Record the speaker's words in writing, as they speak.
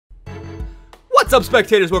What's up,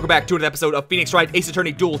 spectators? Welcome back to another episode of Phoenix Wright Ace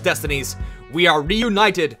Attorney Dual Destinies. We are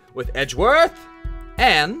reunited with Edgeworth,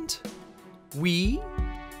 and we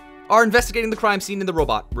are investigating the crime scene in the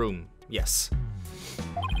robot room. Yes.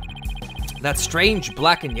 That strange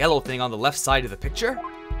black and yellow thing on the left side of the picture?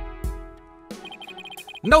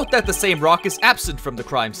 Note that the same rock is absent from the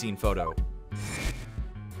crime scene photo.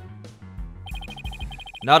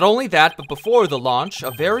 Not only that, but before the launch, a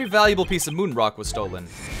very valuable piece of moon rock was stolen.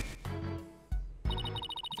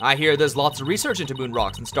 I hear there's lots of research into moon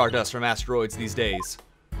rocks and stardust from asteroids these days.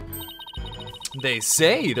 They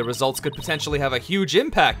say the results could potentially have a huge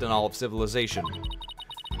impact on all of civilization.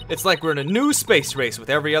 It's like we're in a new space race with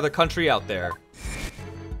every other country out there.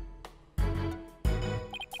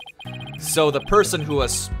 So the person who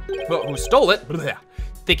stole it,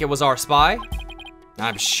 think it was our spy?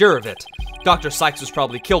 I'm sure of it. Dr. Cykes was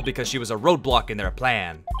probably killed because she was a roadblock in their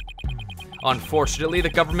plan. Unfortunately, the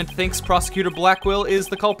government thinks Prosecutor Blackwell is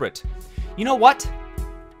the culprit. You know what?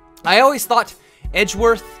 I always thought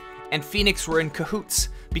Edgeworth and Phoenix were in cahoots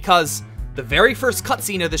because the very first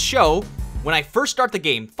cutscene of the show, when I first start the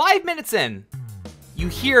game, 5 minutes in, you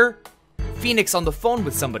hear Phoenix on the phone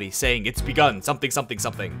with somebody saying, "It's begun, something, something,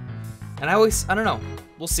 something." And I don't know.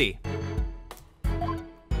 We'll see.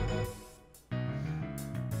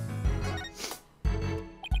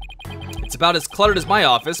 It's about as cluttered as my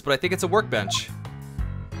office, but I think it's a workbench.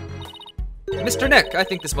 Mr. Nick, I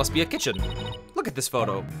think this must be a kitchen. Look at this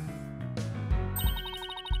photo.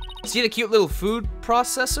 See the cute little food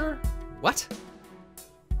processor? What?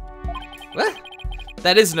 What?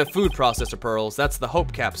 That isn't a food processor, Pearls. That's the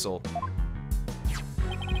Hope capsule.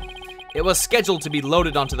 It was scheduled to be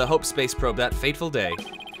loaded onto the Hope space probe that fateful day.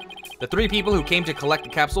 The 3 people who came to collect the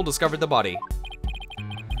capsule discovered the body.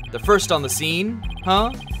 The first on the scene,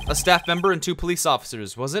 huh? A staff member and 2 police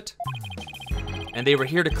officers, was it? And they were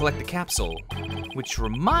here to collect the capsule. Which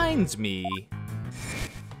reminds me...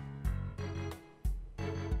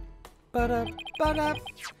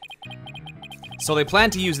 So they plan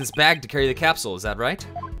to use this bag to carry the capsule, is that right?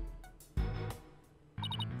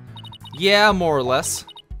 Yeah, more or less.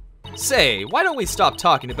 Say, why don't we stop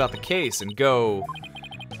talking about the case and go...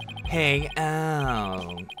 hang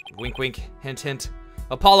out? Wink wink, hint hint.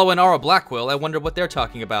 Apollo and Aura Blackwell, I wonder what they're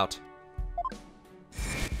talking about.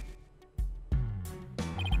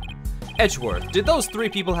 Edgeworth, did those 3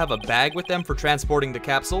 people have a bag with them for transporting the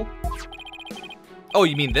capsule? Oh,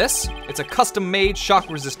 you mean this? It's a custom-made,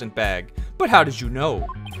 shock-resistant bag. But how did you know?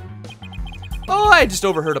 Oh, I just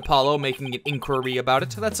overheard Apollo making an inquiry about it,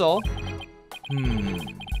 that's all.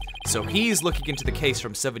 So he's looking into the case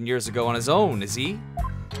from 7 years ago on his own, is he?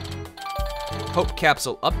 Hope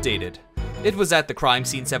capsule updated. It was at the crime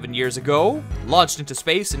scene 7 years ago, launched into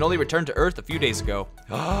space, and only returned to Earth a few days ago.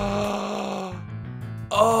 Oh!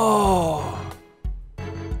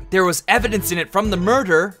 There was evidence in it from the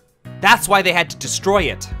murder. That's why they had to destroy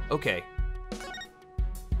it. Okay.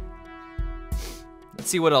 Let's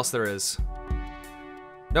see what else there is.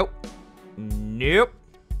 Nope. Nope.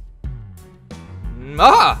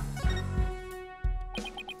 Ah!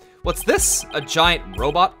 What's this? A giant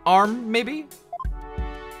robot arm, maybe?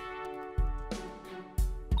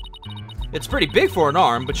 It's pretty big for an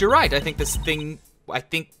arm, but you're right. I think this thing...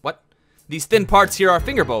 what? These thin parts here are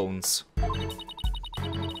finger bones.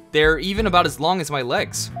 They're even about as long as my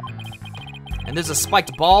legs. And there's a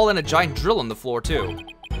spiked ball and a giant drill on the floor, too.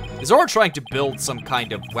 Is Aura trying to build some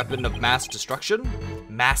kind of weapon of mass destruction?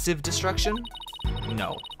 Massive destruction?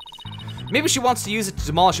 No. Maybe she wants to use it to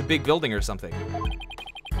demolish a big building or something.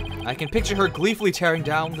 I can picture her gleefully tearing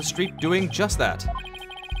down the street doing just that.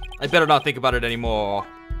 I better not think about it anymore.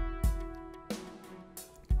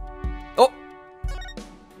 Oh!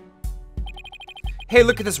 Hey,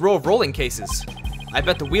 look at this row of rolling cases. I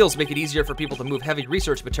bet the wheels make it easier for people to move heavy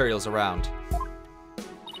research materials around.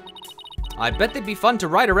 I bet they'd be fun to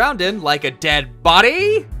ride around in, like a dead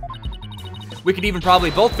body? We could even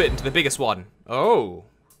probably both fit into the biggest one. Oh.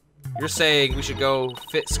 You're saying we should go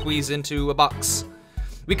squeeze into a box.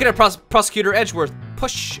 We could have Prosecutor Edgeworth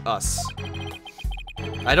push us.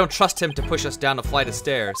 I don't trust him to push us down a flight of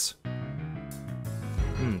stairs.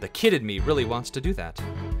 The kid in me really wants to do that.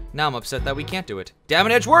 Now I'm upset that we can't do it. Damn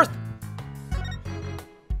it, Edgeworth!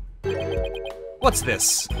 What's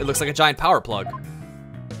this? It looks like a giant power plug.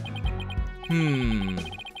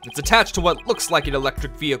 It's attached to what looks like an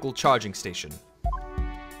electric vehicle charging station.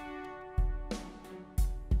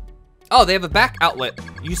 Oh, they have a back outlet.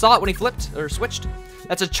 You saw it when he flipped or switched?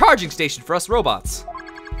 That's a charging station for us robots.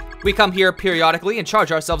 We come here periodically and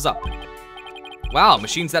charge ourselves up. Wow,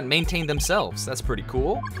 machines that maintain themselves. That's pretty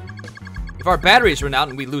cool. If our batteries run out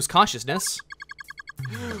and we lose consciousness,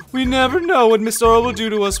 We never know what Miss Ora will do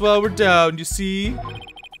to us while we're down, you see?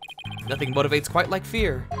 Nothing motivates quite like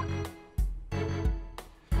fear.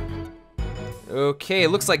 Okay, it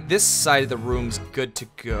looks like this side of the room's good to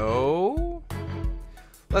go.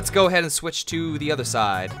 Let's go ahead and switch to the other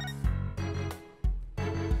side.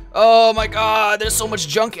 Oh my god, there's so much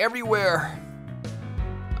junk everywhere.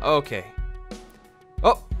 Okay.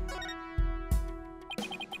 Oh.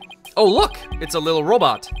 Oh, look, it's a little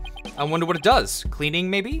robot. I wonder what it does. Cleaning,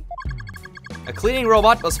 maybe? A cleaning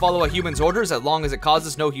robot must follow a human's orders as long as it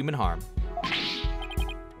causes no human harm.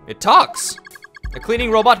 It talks. A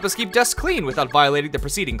cleaning robot must keep desks clean without violating the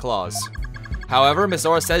preceding clause. However, Miss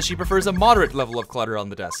Ora says she prefers a moderate level of clutter on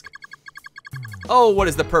the desk. Oh, what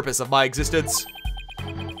is the purpose of my existence?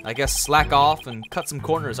 I guess slack off and cut some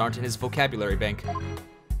corners aren't in his vocabulary bank.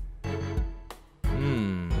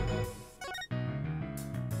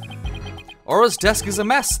 Ora's desk is a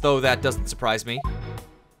mess, though that doesn't surprise me.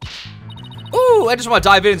 Ooh, I just want to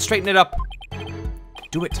dive in and straighten it up.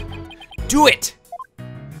 Do it. Do it!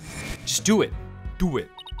 Just do it. Do it.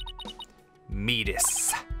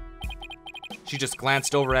 Meatus. She just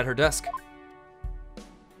glanced over at her desk.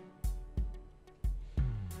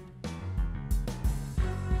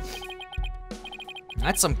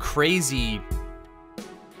 That's some crazy...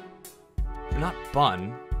 Not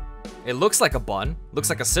bun. It looks like a bun. Looks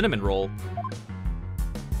like a cinnamon roll.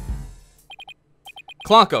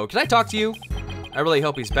 Clonko, can I talk to you? I really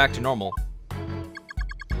hope he's back to normal.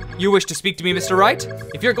 You wish to speak to me, Mr. Wright?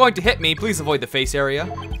 If you're going to hit me, please avoid the face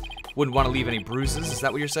area. Wouldn't want to leave any bruises, is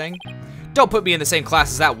that what you're saying? Don't put me in the same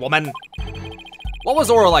class as that woman. What was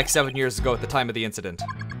Ora like 7 years ago at the time of the incident?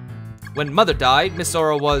 When Mother died, Miss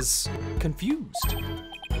Ora was confused.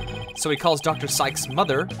 So he calls Dr. Sykes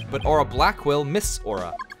mother, but Ora Blackwell Miss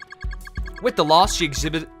Ora. With the loss, she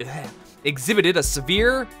exhibited a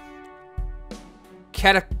severe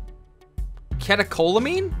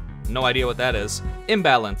catecholamine? No idea what that is.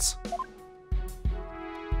 Imbalance.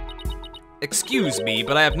 Excuse me,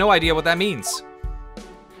 but I have no idea what that means.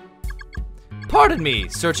 Pardon me,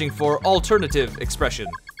 searching for alternative expression.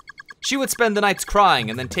 She would spend the nights crying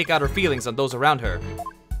and then take out her feelings on those around her.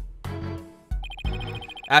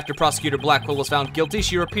 After Prosecutor Blackwell was found guilty,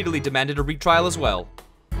 she repeatedly demanded a retrial as well.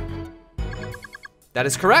 That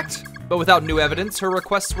is correct, but without new evidence, her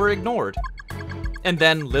requests were ignored. And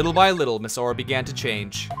then, little by little, Miss Ora began to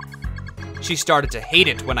change. She started to hate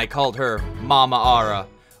it when I called her Mama Ara.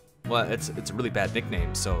 Well, it's a really bad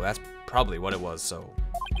nickname, so that's probably what it was, so.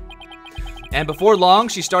 And before long,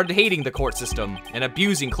 she started hating the court system and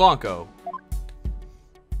abusing Clonko.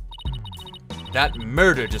 That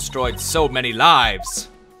murder destroyed so many lives.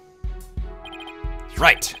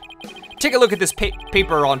 Right. Take a look at this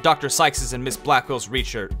paper on Dr. Sykes' and Miss Blackwell's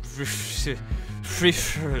research.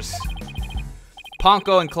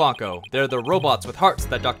 Ponko and Clonko. They're the robots with hearts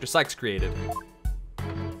that Dr. Sykes created.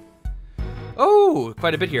 Oh,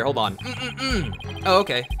 quite a bit here. Hold on. Oh,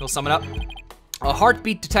 okay. We'll sum it up. A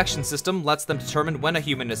heartbeat detection system lets them determine when a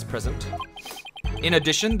human is present. In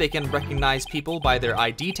addition, they can recognize people by their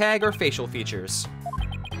ID tag or facial features.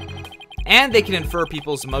 And they can infer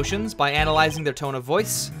people's emotions by analyzing their tone of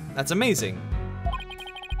voice. That's amazing.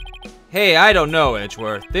 Hey, I don't know,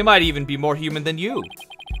 Edgeworth. They might even be more human than you.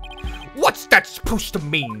 What's that supposed to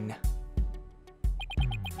mean?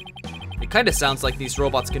 It kind of sounds like these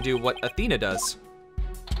robots can do what Athena does.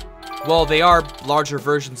 Well, they are larger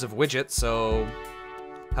versions of widgets, so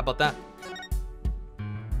how about that?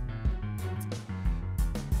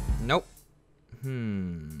 Nope.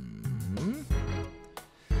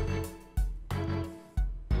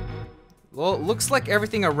 Well, it looks like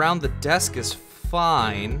everything around the desk is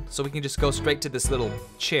fine, so we can just go straight to this little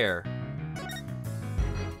chair.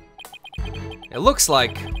 It looks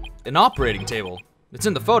like an operating table. It's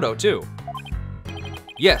in the photo, too.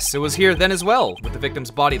 Yes, it was here then as well, with the victim's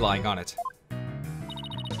body lying on it.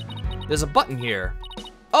 There's a button here.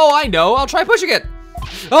 Oh, I know, I'll try pushing it.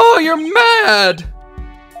 Oh, you're mad!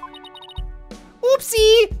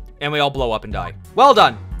 Oopsie! And we all blow up and die. Well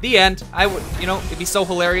done. The end. I would, you know, it'd be so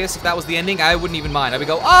hilarious if that was the ending. I wouldn't even mind. I would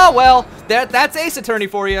go, oh, well, that's Ace Attorney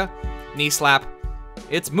for you. Knee slap.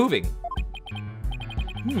 It's moving.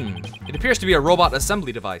 It appears to be a robot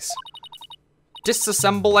assembly device.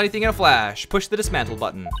 Disassemble anything in a flash. Push the dismantle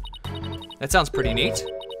button. That sounds pretty neat.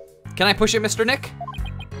 Can I push it, Mr. Nick?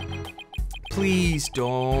 Please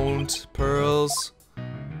don't, Pearls.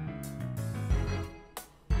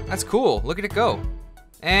 That's cool. Look at it go.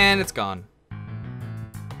 And it's gone.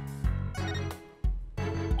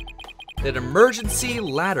 An emergency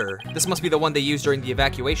ladder. This must be the one they used during the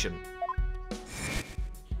evacuation.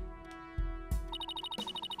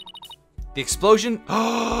 The explosion?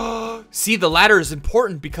 See, the ladder is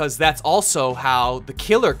important because that's also how the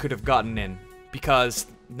killer could have gotten in. Because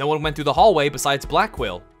no one went through the hallway besides Black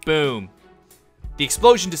Quill. Boom. The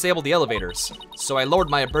explosion disabled the elevators, so I lowered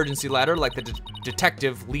my emergency ladder like the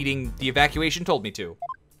detective leading the evacuation told me to.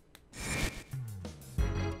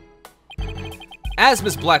 As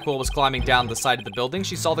Miss Blackwell was climbing down the side of the building,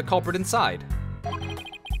 she saw the culprit inside.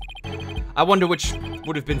 I wonder which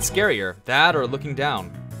would have been scarier, that or looking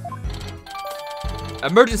down.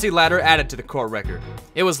 Emergency ladder added to the court record.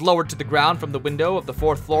 It was lowered to the ground from the window of the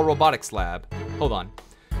 4th floor robotics lab. Hold on.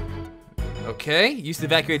 Okay, used to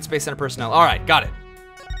evacuate Space Center personnel. All right, got it.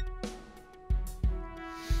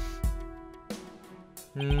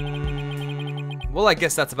 Well, I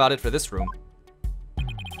guess that's about it for this room.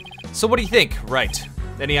 So what do you think, Wright?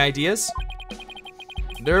 Any ideas?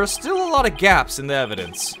 There are still a lot of gaps in the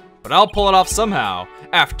evidence, but I'll pull it off somehow.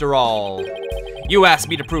 After all, you asked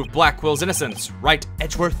me to prove Black Quill's innocence, right,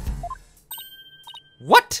 Edgeworth?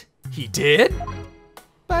 What? He did?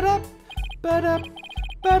 Ba-da, ba-da,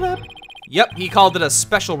 ba-da. Yep, he called it a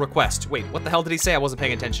special request. Wait, what the hell did he say? I wasn't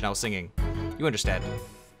paying attention, I was singing. You understand.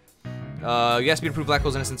 You asked me to prove Black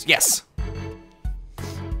Quill's innocence? Yes.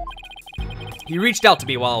 He reached out to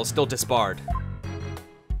me while I was still disbarred.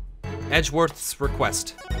 Edgeworth's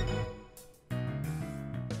request.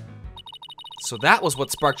 So that was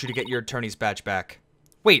what sparked you to get your attorney's badge back.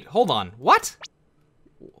 Wait, hold on. What?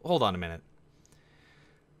 Hold on a minute.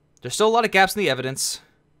 There's still a lot of gaps in the evidence,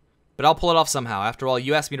 but I'll pull it off somehow. After all,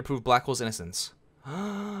 you asked me to prove Blackwell's innocence.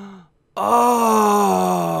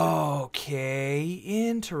 Okay,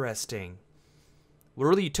 interesting. Well,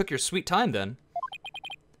 really, you took your sweet time then.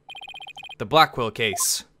 The Blackwell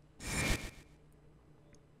case.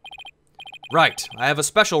 Right, I have a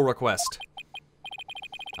special request.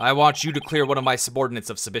 I want you to clear one of my subordinates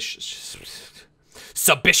of suspicion.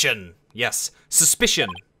 Yes, suspicion.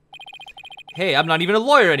 Hey, I'm not even a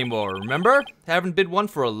lawyer anymore, remember? Haven't been one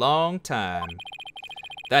for a long time.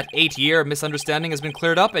 That 8-year misunderstanding has been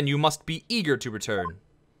cleared up and you must be eager to return.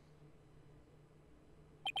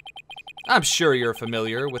 I'm sure you're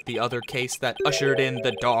familiar with the other case that ushered in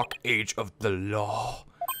the dark age of the law.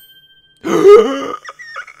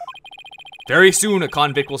 Very soon, a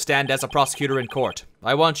convict will stand as a prosecutor in court.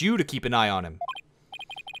 I want you to keep an eye on him.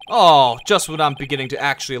 Oh, just when I'm beginning to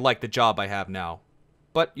actually like the job I have now.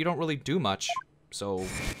 But you don't really do much, so...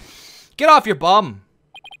 Get off your bum!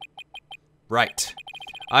 Right.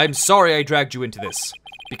 I'm sorry I dragged you into this.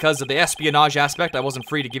 Because of the espionage aspect, I wasn't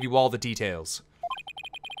free to give you all the details.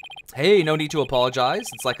 Hey, no need to apologize.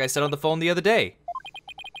 It's like I said on the phone the other day.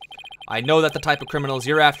 I know that the type of criminals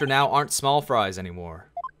you're after now aren't small fries anymore.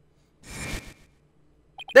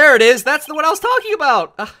 There it is! That's the one I was talking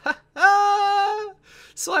about!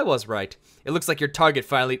 So I was right. It looks like your target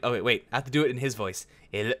finally... Oh, wait. I have to do it in his voice.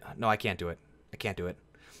 No, I can't do it. I can't do it.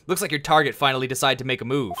 Looks like your target finally decided to make a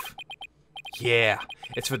move. Yeah.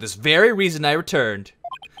 It's for this very reason I returned.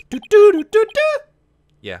 Do-do-do-do-do!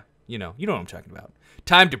 Yeah, you know what I'm talking about.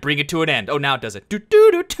 Time to bring it to an end. Oh, now it does it.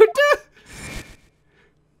 Do-do-do-do-do!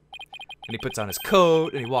 And he puts on his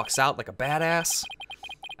coat, and he walks out like a badass.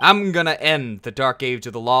 I'm gonna end the dark age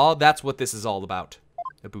of the law. That's what this is all about.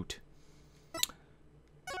 A boot.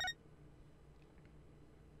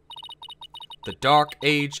 The dark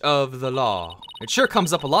age of the law. It sure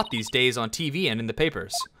comes up a lot these days on TV and in the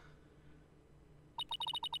papers.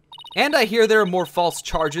 And I hear there are more false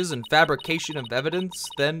charges and fabrication of evidence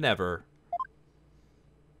than ever.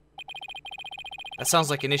 That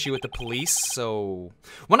sounds like an issue with the police, so...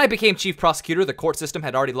 When I became chief prosecutor, the court system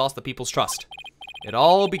had already lost the people's trust. It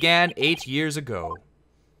all began 8 years ago.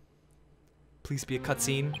 Please be a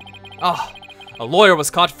cutscene. Ah, a lawyer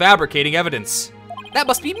was caught fabricating evidence. That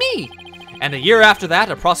must be me! And a year after that,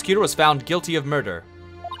 a prosecutor was found guilty of murder.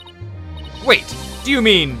 Wait, do you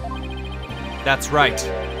mean... That's right.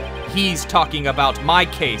 He's talking about my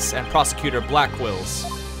case and Prosecutor Blackwell's.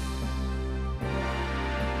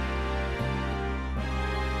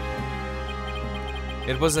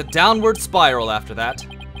 It was a downward spiral after that.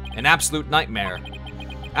 An absolute nightmare.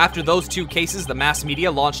 After those two cases, the mass media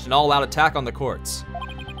launched an all-out attack on the courts.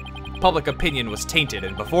 Public opinion was tainted,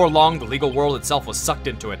 and before long, the legal world itself was sucked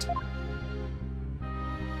into it.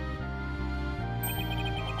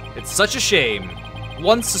 It's such a shame.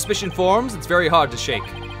 Once suspicion forms, it's very hard to shake.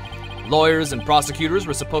 Lawyers and prosecutors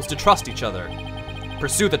were supposed to trust each other,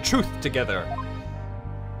 pursue the truth together.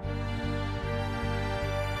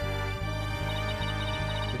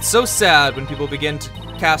 It's so sad when people begin to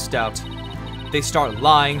cast doubt. They start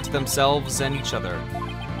lying to themselves and each other.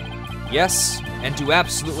 Yes, and do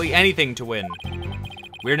absolutely anything to win.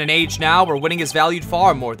 We're in an age now where winning is valued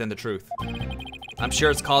far more than the truth. I'm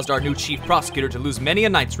sure it's caused our new chief prosecutor to lose many a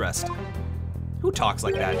night's rest. Who talks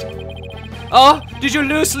like that? Oh, did you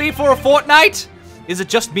lose sleep for a fortnight? Is it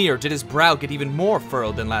just me, or did his brow get even more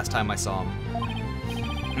furrowed than last time I saw him?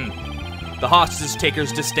 The hostage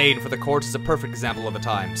taker's disdain for the courts is a perfect example of the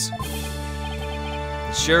times.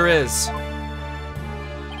 It sure is.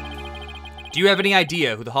 Do you have any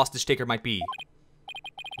idea who the hostage taker might be?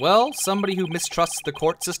 Well, somebody who mistrusts the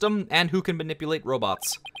court system and who can manipulate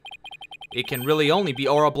robots. It can really only be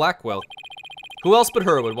Aura Blackwell. Who else but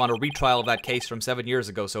her would want a retrial of that case from 7 years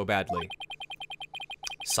ago so badly?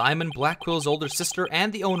 Simon Blackwell's older sister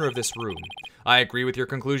and the owner of this room. I agree with your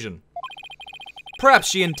conclusion. Perhaps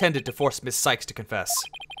she intended to force Miss Cykes to confess.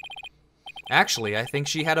 Actually, I think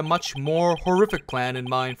she had a much more horrific plan in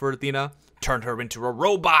mind for Athena. Turn her into a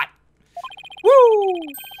robot! Woo!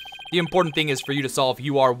 The important thing is for you to solve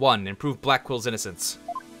UR1 and prove Blackwell's innocence.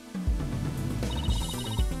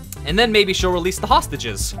 And then maybe she'll release the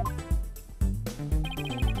hostages.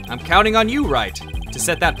 I'm counting on you, Wright, to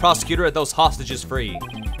set that prosecutor and those hostages free.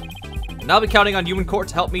 And I'll be counting on you in court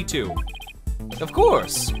to help me too. Of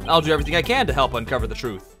course, I'll do everything I can to help uncover the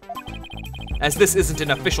truth. As this isn't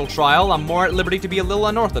an official trial, I'm more at liberty to be a little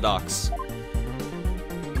unorthodox.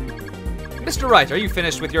 Mr. Wright, are you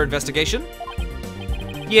finished with your investigation?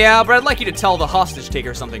 Yeah, but I'd like you to tell the hostage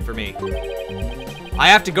taker something for me. I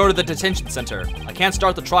have to go to the detention center. I can't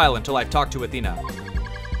start the trial until I've talked to Athena.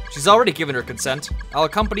 She's already given her consent. I'll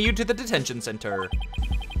accompany you to the detention center.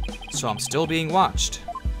 So I'm still being watched.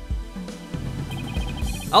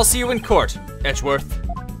 I'll see you in court, Edgeworth.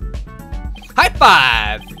 High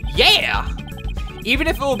five! Yeah! Even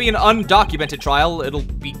if it will be an undocumented trial, it'll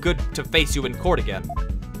be good to face you in court again.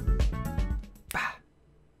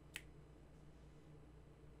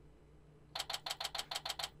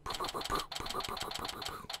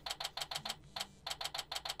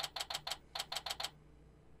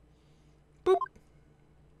 Boop.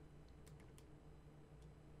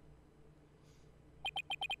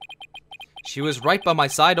 She was right by my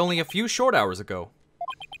side only a few short hours ago.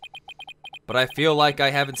 But I feel like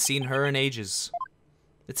I haven't seen her in ages.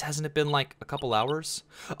 Hasn't it been like a couple hours?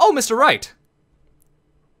 Oh, Mr. Wright!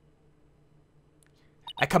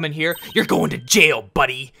 I come in here, you're going to jail,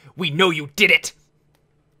 buddy. We know you did it.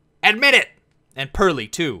 Admit it! And Pearly,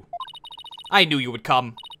 too. I knew you would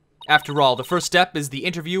come. After all, the first step is the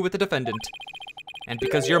interview with the defendant. And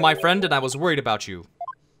because you're my friend and I was worried about you.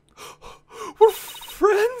 We're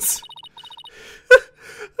friends?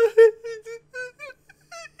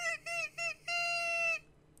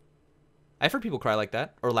 I've heard people cry like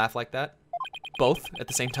that, or laugh like that. Both at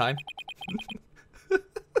the same time.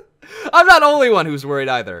 I'm not the only one who's worried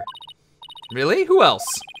either. Really? Who else?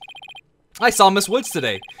 I saw Miss Woods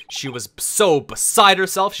today. She was so beside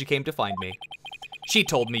herself she came to find me. She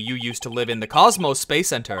told me you used to live in the Cosmos Space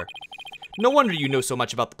Center. No wonder you know so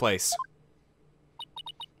much about the place.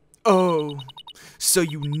 Oh, so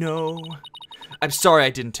you know. I'm sorry I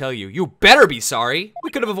didn't tell you. You better be sorry. We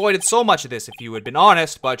could have avoided so much of this if you had been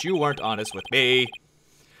honest, but you weren't honest with me.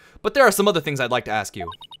 But there are some other things I'd like to ask you.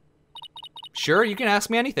 Sure, you can ask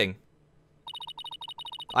me anything.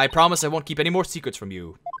 I promise I won't keep any more secrets from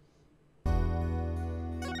you.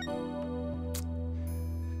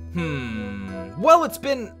 Well, it's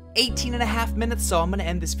been 18.5 minutes, so I'm gonna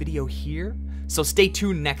end this video here. So stay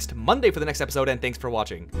tuned next Monday for the next episode, and thanks for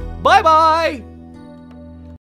watching. Bye-bye!